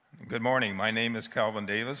Good morning. My name is Calvin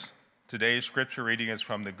Davis. Today's scripture reading is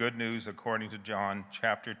from the Good News according to John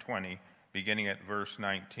chapter 20, beginning at verse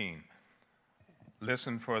 19.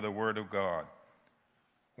 Listen for the word of God.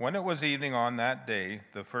 When it was evening on that day,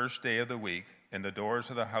 the first day of the week, and the doors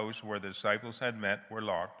of the house where the disciples had met were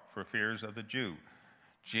locked for fears of the Jew,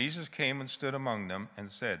 Jesus came and stood among them and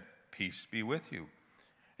said, "Peace be with you."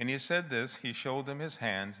 And he said this, he showed them his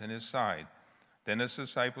hands and his side. Then his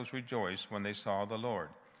disciples rejoiced when they saw the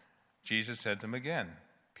Lord. Jesus said to them again,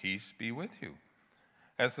 "Peace be with you.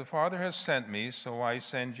 As the Father has sent me, so I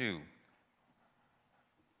send you."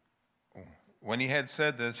 When he had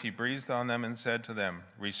said this, he breathed on them and said to them,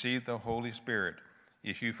 "Receive the Holy Spirit.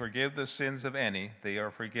 If you forgive the sins of any, they are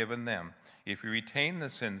forgiven them. If you retain the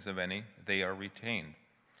sins of any, they are retained."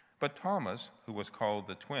 But Thomas, who was called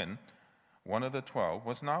the twin, one of the 12,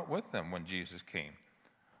 was not with them when Jesus came.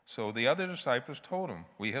 So the other disciples told him,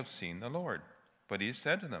 "We have seen the Lord." But he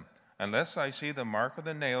said to them, "Unless I see the mark of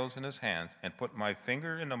the nails in his hands, and put my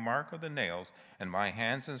finger in the mark of the nails, and my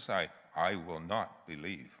hands inside, I will not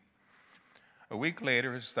believe." A week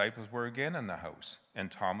later, his disciples were again in the house,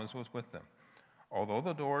 and Thomas was with them. Although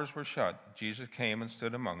the doors were shut, Jesus came and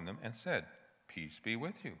stood among them and said, "Peace be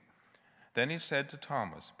with you." Then he said to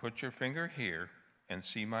Thomas, "Put your finger here and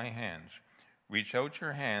see my hands. Reach out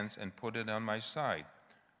your hands and put it on my side.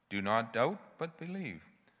 Do not doubt, but believe."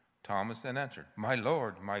 Thomas then answered, "My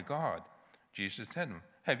Lord, my God." Jesus said to him,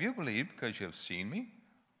 "Have you believed because you have seen me?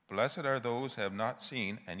 Blessed are those who have not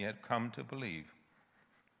seen and yet come to believe."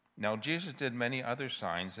 Now Jesus did many other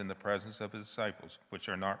signs in the presence of his disciples, which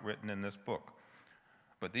are not written in this book.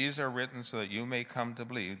 But these are written so that you may come to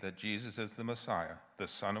believe that Jesus is the Messiah, the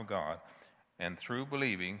Son of God, and through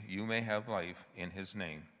believing you may have life in his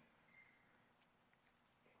name.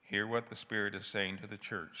 Hear what the Spirit is saying to the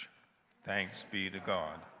church. Thanks be to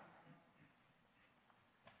God.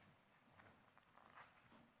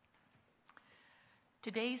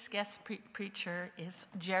 Today's guest preacher is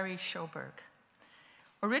Jerry Schoberg.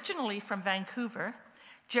 Originally from Vancouver,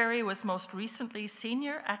 Jerry was most recently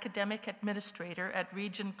Senior Academic Administrator at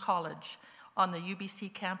Regent College on the UBC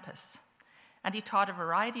campus, and he taught a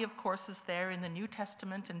variety of courses there in the New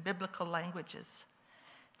Testament and biblical languages.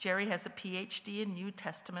 Jerry has a PhD in New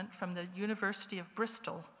Testament from the University of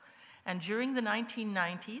Bristol, and during the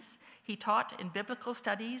 1990s, he taught in biblical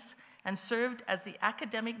studies and served as the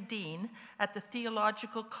academic dean at the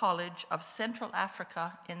Theological College of Central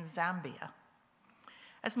Africa in Zambia.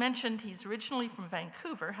 As mentioned, he's originally from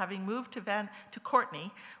Vancouver, having moved to Courtenay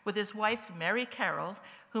with his wife, Mary Carroll,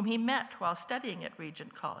 whom he met while studying at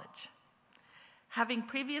Regent College. Having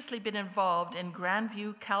previously been involved in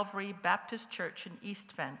Grandview Calvary Baptist Church in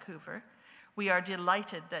East Vancouver, we are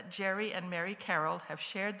delighted that Jerry and Mary Carroll have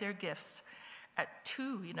shared their gifts at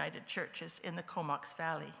 2 United Churches in the Comox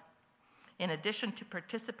Valley. In addition to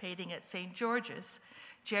participating at St. George's,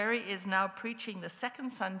 Jerry is now preaching the second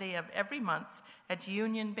Sunday of every month at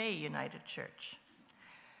Union Bay United Church.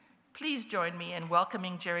 Please join me in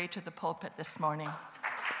welcoming Jerry to the pulpit this morning.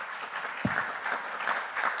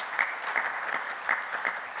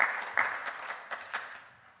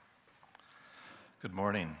 Good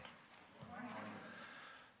morning.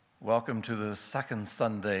 Welcome to the second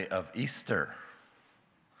Sunday of Easter.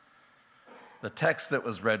 The text that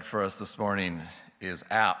was read for us this morning is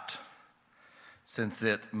apt, since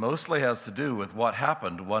it mostly has to do with what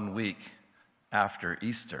happened 1 week after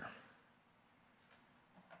Easter.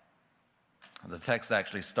 The text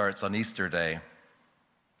actually starts on Easter Day.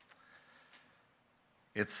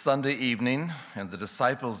 It's Sunday evening, and the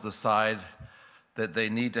disciples decide that they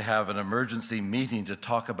need to have an emergency meeting to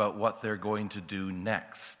talk about what they're going to do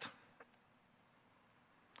next.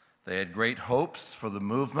 They had great hopes for the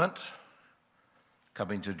movement,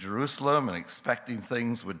 coming to Jerusalem and expecting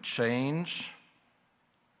things would change.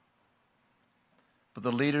 But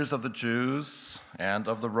the leaders of the Jews and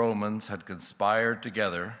of the Romans had conspired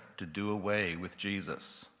together to do away with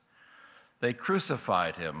Jesus. They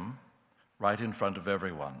crucified him right in front of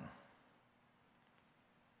everyone.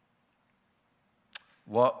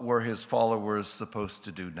 What were his followers supposed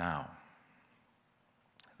to do now?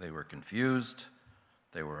 They were confused.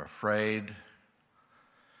 They were afraid.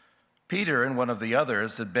 Peter and one of the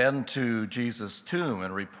others had been to Jesus' tomb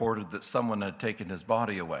and reported that someone had taken his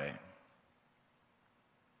body away.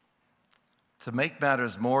 To make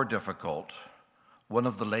matters more difficult, one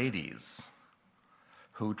of the ladies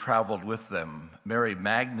who traveled with them, Mary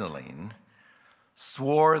Magdalene,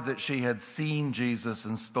 swore that she had seen Jesus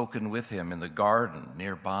and spoken with him in the garden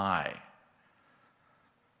nearby.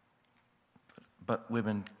 But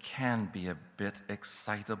women can be a bit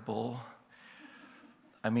excitable.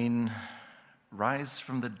 I mean, rise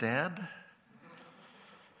from the dead?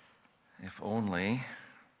 If only.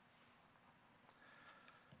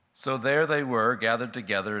 So there they were, gathered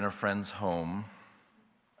together in a friend's home.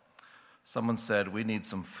 Someone said, "We need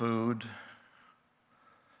some food."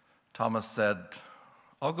 Thomas said,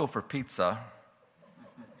 "I'll go for pizza."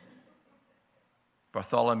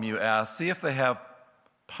 Bartholomew asked, "See if they have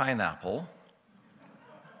pineapple."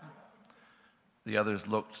 The others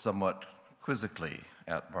looked somewhat quizzically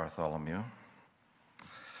at Bartholomew.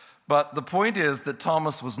 But the point is that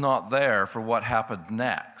Thomas was not there for what happened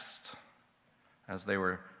next. As they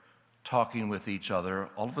were talking with each other,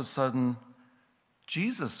 all of a sudden,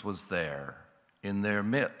 Jesus was there in their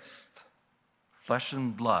midst, flesh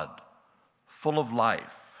and blood, full of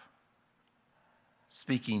life,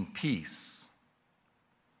 speaking peace.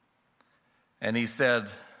 And he said,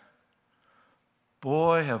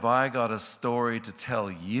 "Boy, have I got a story to tell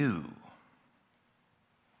you."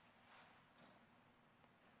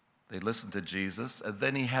 They listened to Jesus, and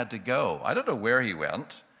then he had to go. I don't know where he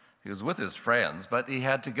went. He was with his friends, but he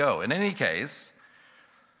had to go. In any case,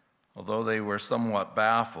 although they were somewhat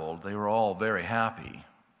baffled, they were all very happy.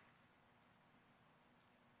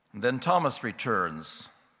 And then Thomas returns.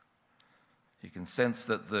 You can sense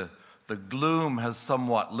that the gloom has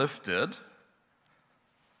somewhat lifted.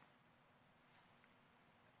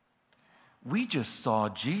 "We just saw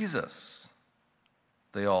Jesus,"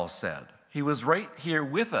 they all said. "He was right here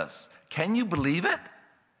with us. Can you believe it?"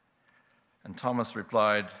 And Thomas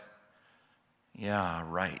replied, "Yeah,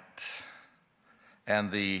 right.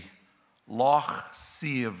 And the Loch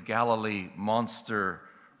Sea of Galilee monster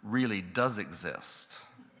really does exist."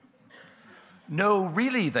 "No,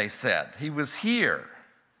 really," they said. "He was here."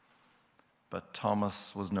 But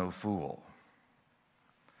Thomas was no fool.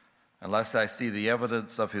 "Unless I see the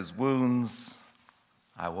evidence of his wounds,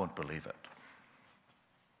 I won't believe it."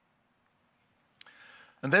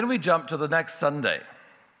 And then we jump to the next Sunday,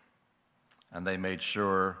 and they made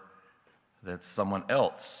sure that someone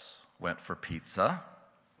else went for pizza.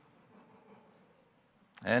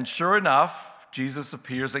 And sure enough, Jesus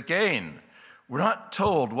appears again. We're not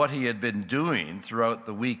told what he had been doing throughout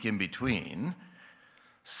the week in between.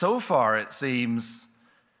 So far, it seems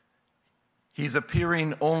he's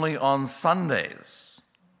appearing only on Sundays,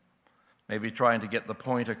 maybe trying to get the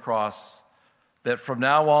point across that from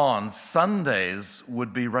now on, Sundays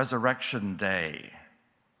would be Resurrection Day.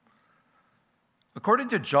 According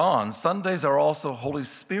to John, Sundays are also Holy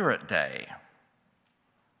Spirit Day,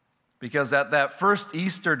 because at that first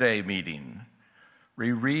Easter Day meeting,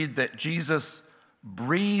 we read that Jesus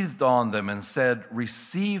breathed on them and said,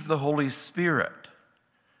 "Receive the Holy Spirit."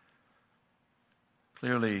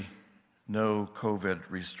 Clearly, no COVID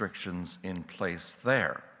restrictions in place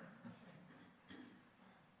there.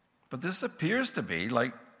 But this appears to be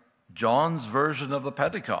like John's version of the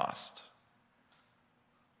Pentecost.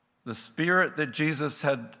 The Spirit that Jesus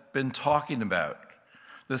had been talking about,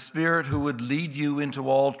 the Spirit who would lead you into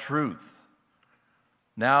all truth,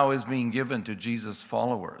 now is being given to Jesus'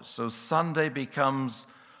 followers. So Sunday becomes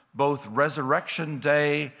both Resurrection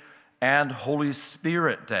Day and Holy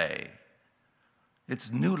Spirit Day. It's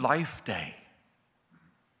New Life Day.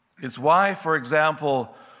 It's why, for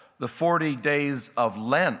example, the 40 days of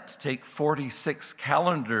Lent take 46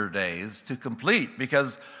 calendar days to complete,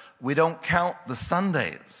 because we don't count the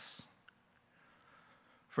Sundays.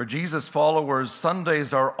 For Jesus' followers,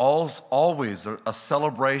 Sundays are always a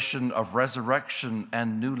celebration of resurrection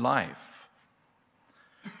and new life.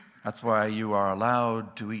 That's why you are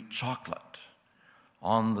allowed to eat chocolate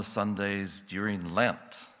on the Sundays during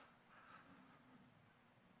Lent.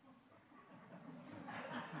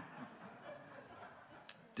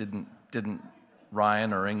 Didn't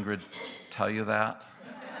Ryan or Ingrid tell you that?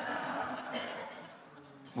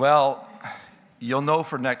 Well, you'll know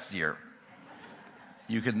for next year.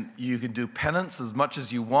 You can do penance as much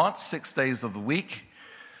as you want, 6 days of the week,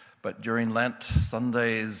 but during Lent,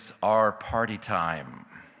 Sundays are party time.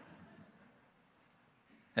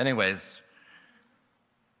 Anyways,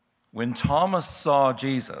 when Thomas saw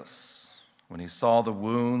Jesus, when he saw the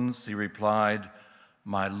wounds, he replied,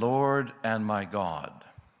 "My Lord and my God."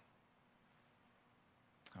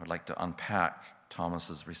 I would like to unpack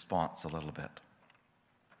Thomas's response a little bit.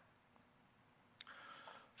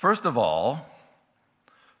 First of all,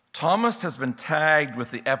 Thomas has been tagged with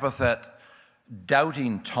the epithet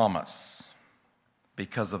Doubting Thomas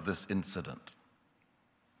because of this incident.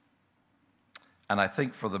 And I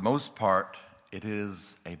think for the most part, it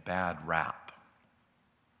is a bad rap.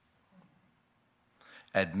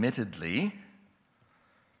 Admittedly,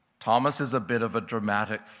 Thomas is a bit of a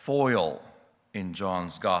dramatic foil in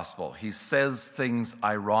John's gospel. He says things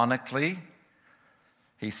ironically,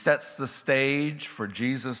 He sets the stage for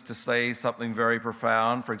Jesus to say something very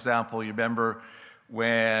profound. For example, you remember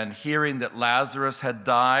when hearing that Lazarus had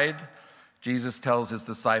died, Jesus tells his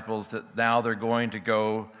disciples that now they're going to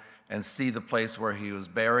go and see the place where he was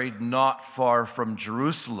buried, not far from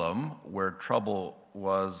Jerusalem, where trouble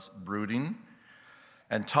was brooding.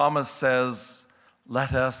 And Thomas says,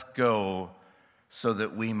 "Let us go so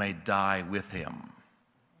that we may die with him."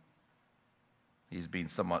 He's been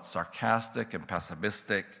somewhat sarcastic and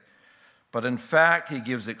pessimistic, but in fact, he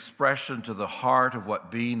gives expression to the heart of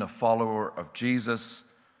what being a follower of Jesus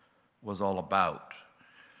was all about.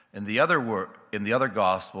 In the other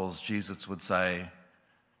Gospels, Jesus would say,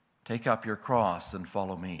 "Take up your cross and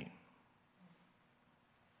follow me."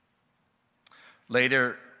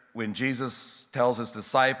 Later, when Jesus tells his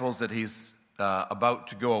disciples that he's about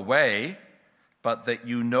to go away, but that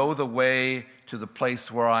you know the way to the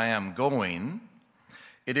place where I am going,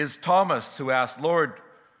 it is Thomas who asks, "Lord,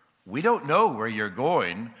 we don't know where you're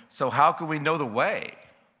going, so how can we know the way?"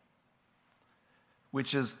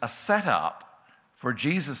 Which is a setup for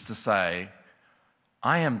Jesus to say,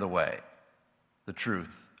 "I am the way, the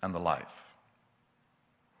truth, and the life."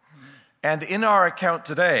 And in our account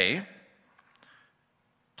today,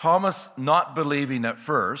 Thomas not believing at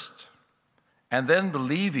first, and then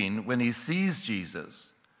believing when he sees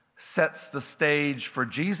Jesus, sets the stage for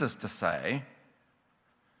Jesus to say,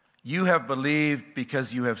 "You have believed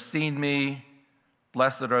because you have seen me.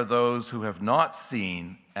 Blessed are those who have not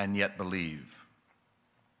seen and yet believe."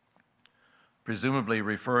 Presumably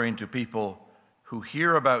referring to people who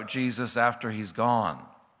hear about Jesus after he's gone,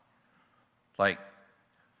 like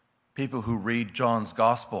people who read John's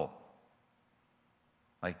Gospel,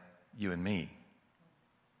 like you and me.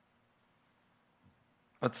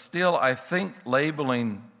 But still, I think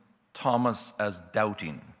labeling Thomas as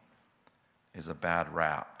doubting is a bad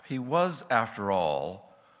rap. He was, after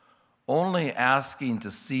all, only asking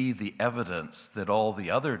to see the evidence that all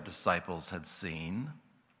the other disciples had seen.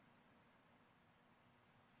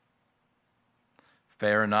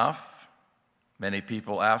 Fair enough. Many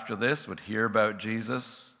people after this would hear about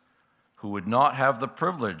Jesus who would not have the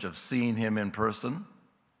privilege of seeing him in person.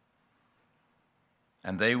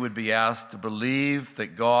 And they would be asked to believe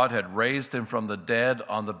that God had raised him from the dead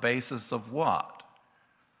on the basis of what?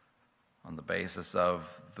 On the basis of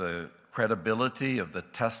the credibility of the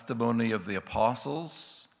testimony of the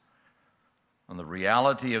apostles, on the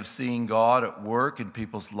reality of seeing God at work in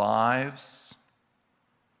people's lives,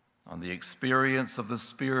 on the experience of the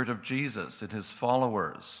Spirit of Jesus in his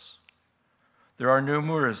followers. There are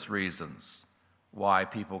numerous reasons why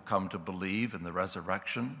people come to believe in the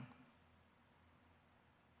resurrection.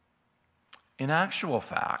 In actual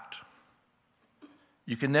fact,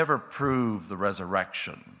 you can never prove the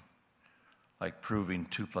resurrection, like proving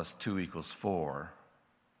 2 + 2 = 4.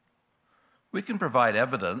 We can provide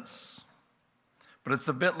evidence, but it's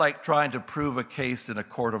a bit like trying to prove a case in a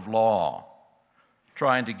court of law,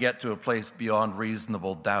 trying to get to a place beyond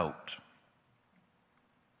reasonable doubt.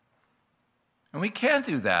 And we can't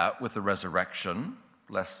do that with the resurrection,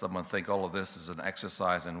 lest someone think all of this is an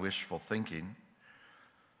exercise in wishful thinking.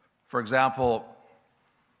 For example,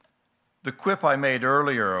 the quip I made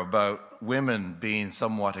earlier about women being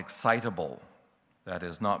somewhat excitable, that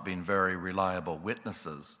is, not being very reliable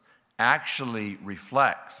witnesses, actually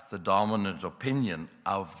reflects the dominant opinion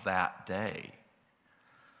of that day,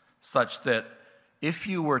 such that if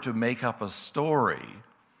you were to make up a story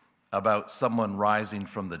about someone rising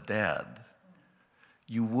from the dead,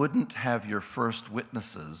 you wouldn't have your first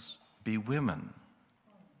witnesses be women.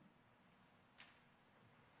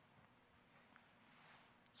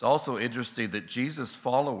 It's also interesting that Jesus'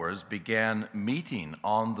 followers began meeting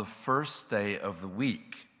on the first day of the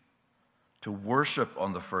week to worship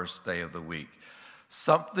on the first day of the week.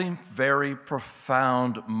 Something very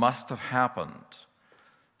profound must have happened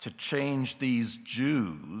to change these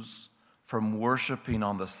Jews from worshiping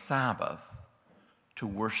on the Sabbath to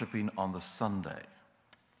worshiping on the Sunday.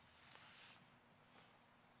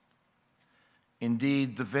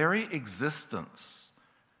 Indeed, the very existence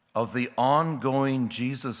of the ongoing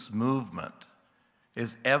Jesus movement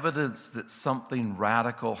is evidence that something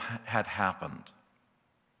radical had happened.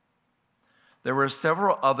 There were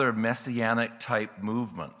several other messianic type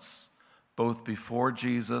movements, both before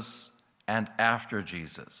Jesus and after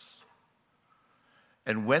Jesus.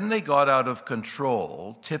 And when they got out of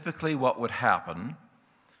control, typically what would happen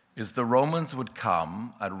is the Romans would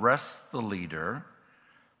come, arrest the leader,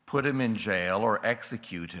 put him in jail or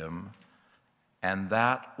execute him, and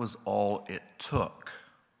that was all it took.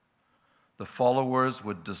 The followers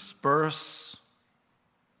would disperse,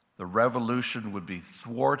 the revolution would be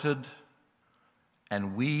thwarted,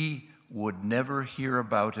 and we would never hear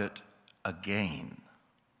about it again.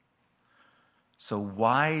 So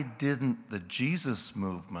why didn't the Jesus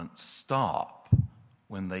movement stop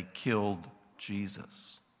when they killed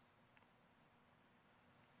Jesus?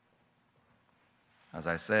 As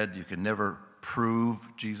I said, you can never prove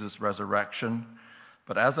Jesus' resurrection,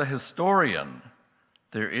 but as a historian,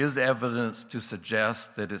 there is evidence to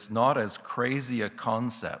suggest that it's not as crazy a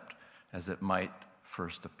concept as it might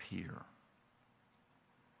first appear.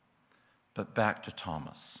 But back to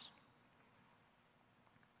Thomas.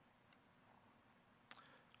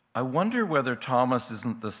 I wonder whether Thomas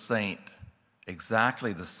isn't the saint,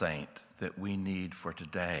 exactly the saint that we need for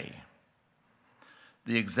today.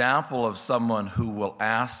 The example of someone who will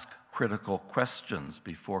ask critical questions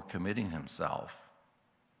before committing himself.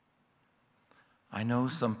 I know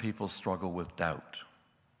some people struggle with doubt.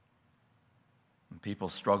 And people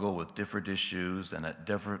struggle with different issues and at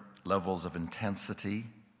different levels of intensity.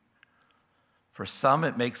 For some,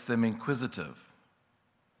 it makes them inquisitive.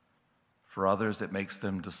 For others, it makes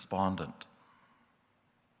them despondent.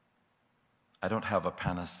 I don't have a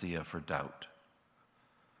panacea for doubt.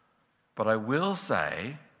 But I will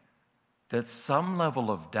say that some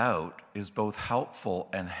level of doubt is both helpful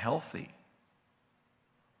and healthy.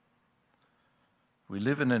 We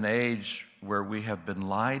live in an age where we have been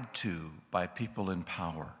lied to by people in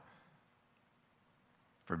power.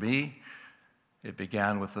 For me, it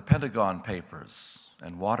began with the Pentagon Papers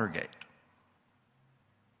and Watergate,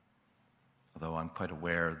 although I'm quite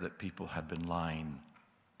aware that people had been lying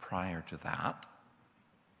prior to that.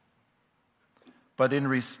 But in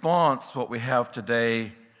response, what we have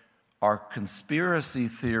today are conspiracy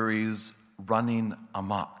theories running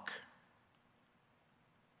amok,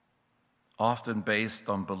 often based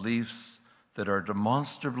on beliefs that are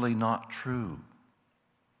demonstrably not true.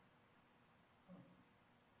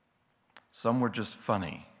 Some were just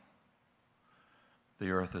funny. The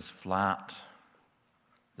earth is flat.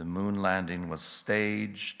 The moon landing was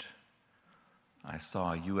staged. I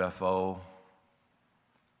saw a UFO.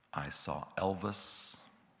 I saw Elvis.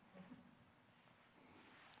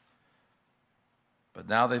 But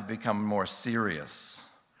now they've become more serious,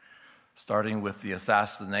 starting with the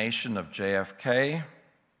assassination of JFK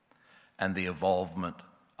and the involvement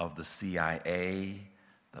of the CIA,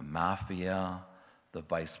 the mafia, the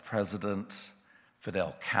vice president,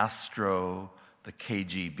 Fidel Castro, the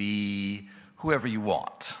KGB, whoever you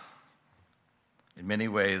want. In many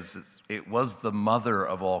ways, it was the mother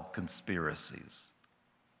of all conspiracies.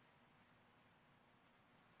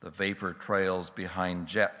 The vapor trails behind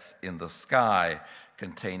jets in the sky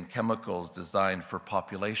contain chemicals designed for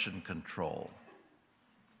population control.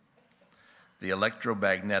 The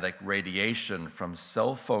electromagnetic radiation from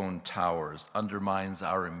cell phone towers undermines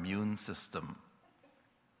our immune system.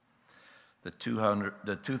 The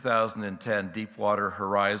 2010 Deepwater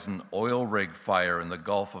Horizon oil rig fire in the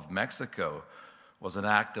Gulf of Mexico was an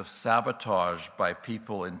act of sabotage by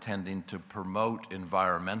people intending to promote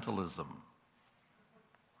environmentalism.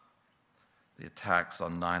 The attacks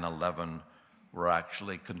on 9/11 were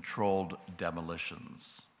actually controlled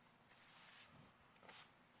demolitions.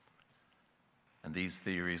 And these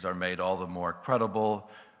theories are made all the more credible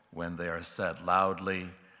when they are said loudly,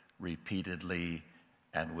 repeatedly,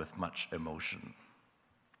 and with much emotion.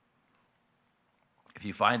 If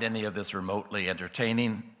you find any of this remotely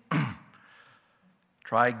entertaining,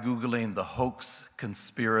 try Googling the hoax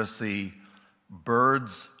conspiracy,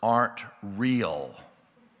 "Birds Aren't Real."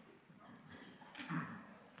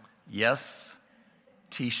 Yes,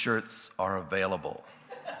 t-shirts are available.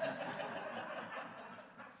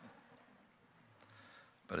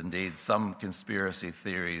 But indeed, some conspiracy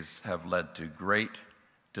theories have led to great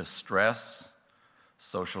distress,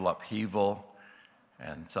 social upheaval,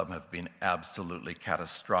 and some have been absolutely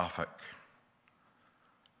catastrophic.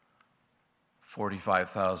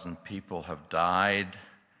 45,000 people have died,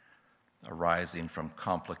 arising from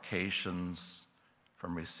complications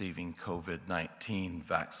from receiving COVID-19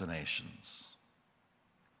 vaccinations.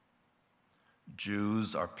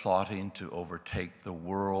 Jews are plotting to overtake the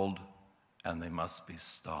world, and they must be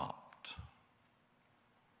stopped.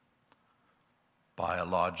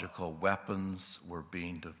 Biological weapons were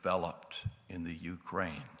being developed in the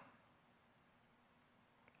Ukraine.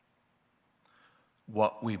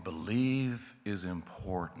 What we believe is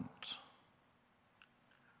important.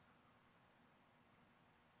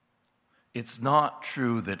 It's not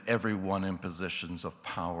true that everyone in positions of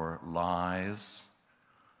power lies,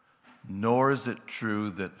 nor is it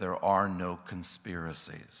true that there are no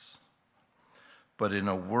conspiracies. But in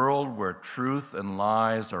a world where truth and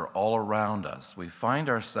lies are all around us, we find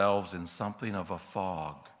ourselves in something of a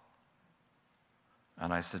fog.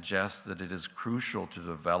 and I suggest that it is crucial to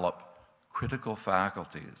develop critical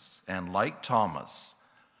faculties and, like Thomas,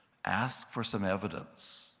 ask for some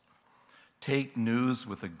evidence. Take news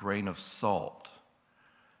with a grain of salt,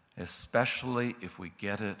 especially if we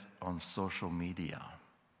get it on social media.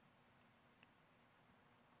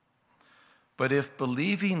 But if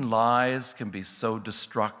believing lies can be so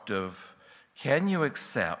destructive, can you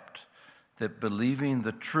accept that believing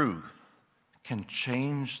the truth can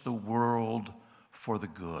change the world for the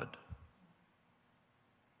good?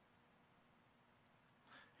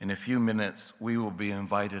 In a few minutes, we will be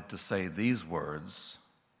invited to say these words: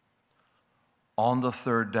 "On the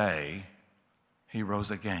third day, he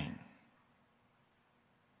rose again."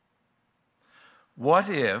 What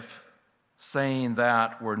if saying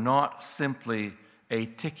that were not simply a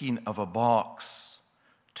ticking of a box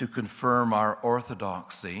to confirm our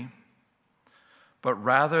orthodoxy, but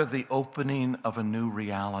rather the opening of a new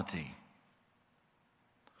reality?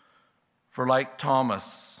 For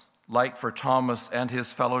for Thomas and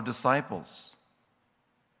his fellow disciples,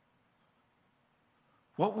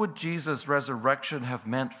 what would Jesus' resurrection have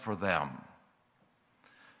meant for them?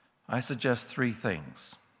 I suggest three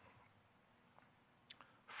things.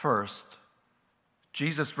 First,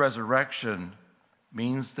 Jesus' resurrection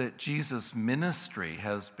means that Jesus' ministry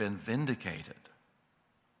has been vindicated.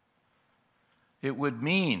 It would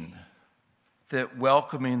mean that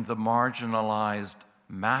welcoming the marginalized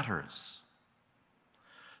matters,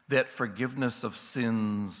 that forgiveness of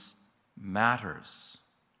sins matters,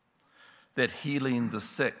 that healing the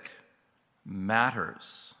sick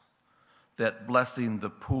matters, that blessing the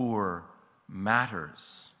poor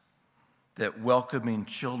matters, that welcoming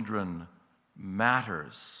children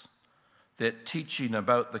matters, that teaching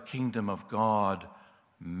about the kingdom of God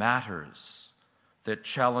matters, that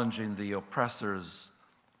challenging the oppressors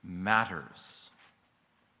matters.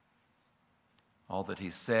 All that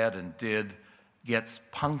he said and did gets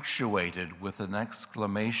punctuated with an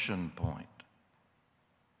exclamation point.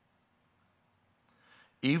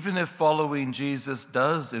 Even if following Jesus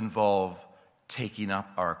does involve taking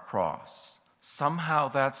up our cross, somehow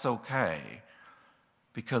that's okay,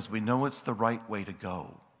 because we know it's the right way to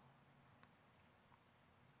go.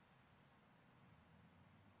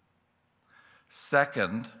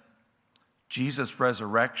 Second, Jesus'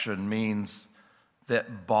 resurrection means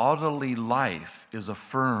that bodily life is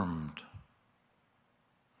affirmed.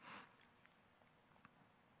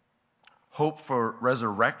 Hope for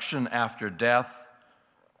resurrection after death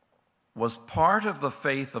was part of the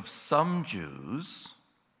faith of some Jews,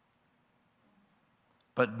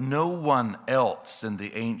 but no one else in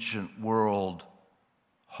the ancient world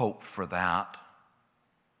hoped for that.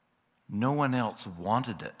 No one else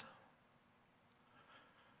wanted it.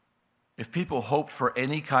 If people hoped for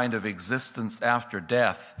any kind of existence after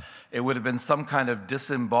death, it would have been some kind of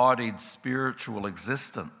disembodied spiritual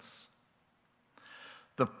existence.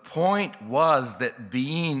 The point was that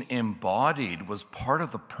being embodied was part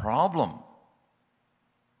of the problem.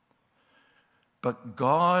 But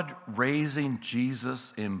God raising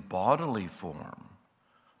Jesus in bodily form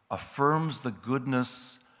affirms the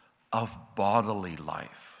goodness of bodily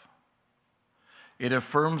life. It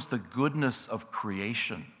affirms the goodness of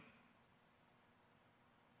creation.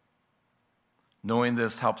 Knowing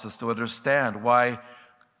this helps us to understand why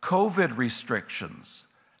COVID restrictions,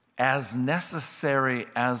 as necessary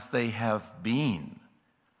as they have been,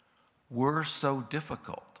 were so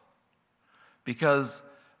difficult. Because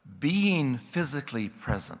being physically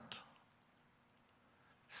present,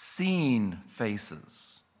 seeing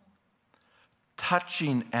faces,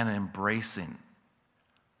 touching and embracing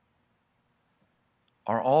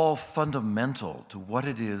are all fundamental to what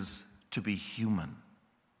it is to be human.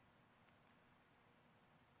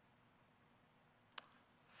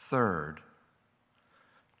 Third,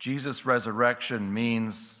 Jesus' resurrection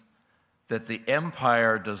means that the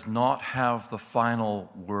empire does not have the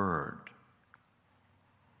final word.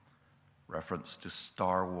 Reference to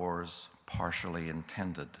Star Wars partially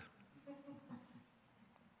intended.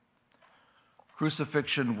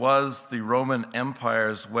 Crucifixion was the Roman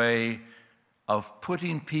Empire's way of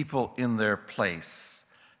putting people in their place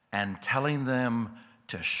and telling them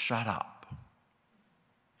to shut up.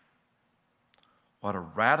 What a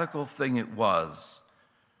radical thing it was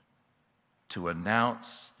to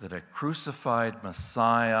announce that a crucified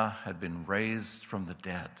Messiah had been raised from the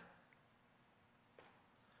dead.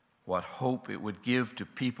 What hope it would give to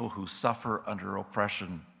people who suffer under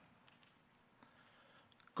oppression.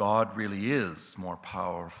 God really is more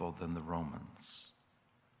powerful than the Romans,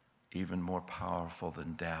 even more powerful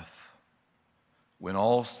than death. When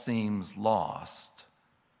all seems lost,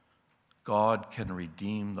 God can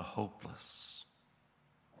redeem the hopeless.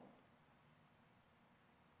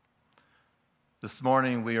 This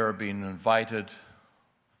morning we are being invited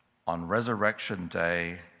on Resurrection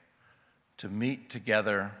Day to meet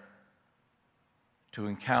together, to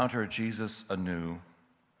encounter Jesus anew,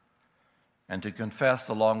 and to confess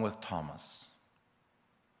along with Thomas,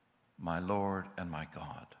 my Lord and my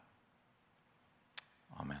God.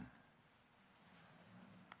 Amen.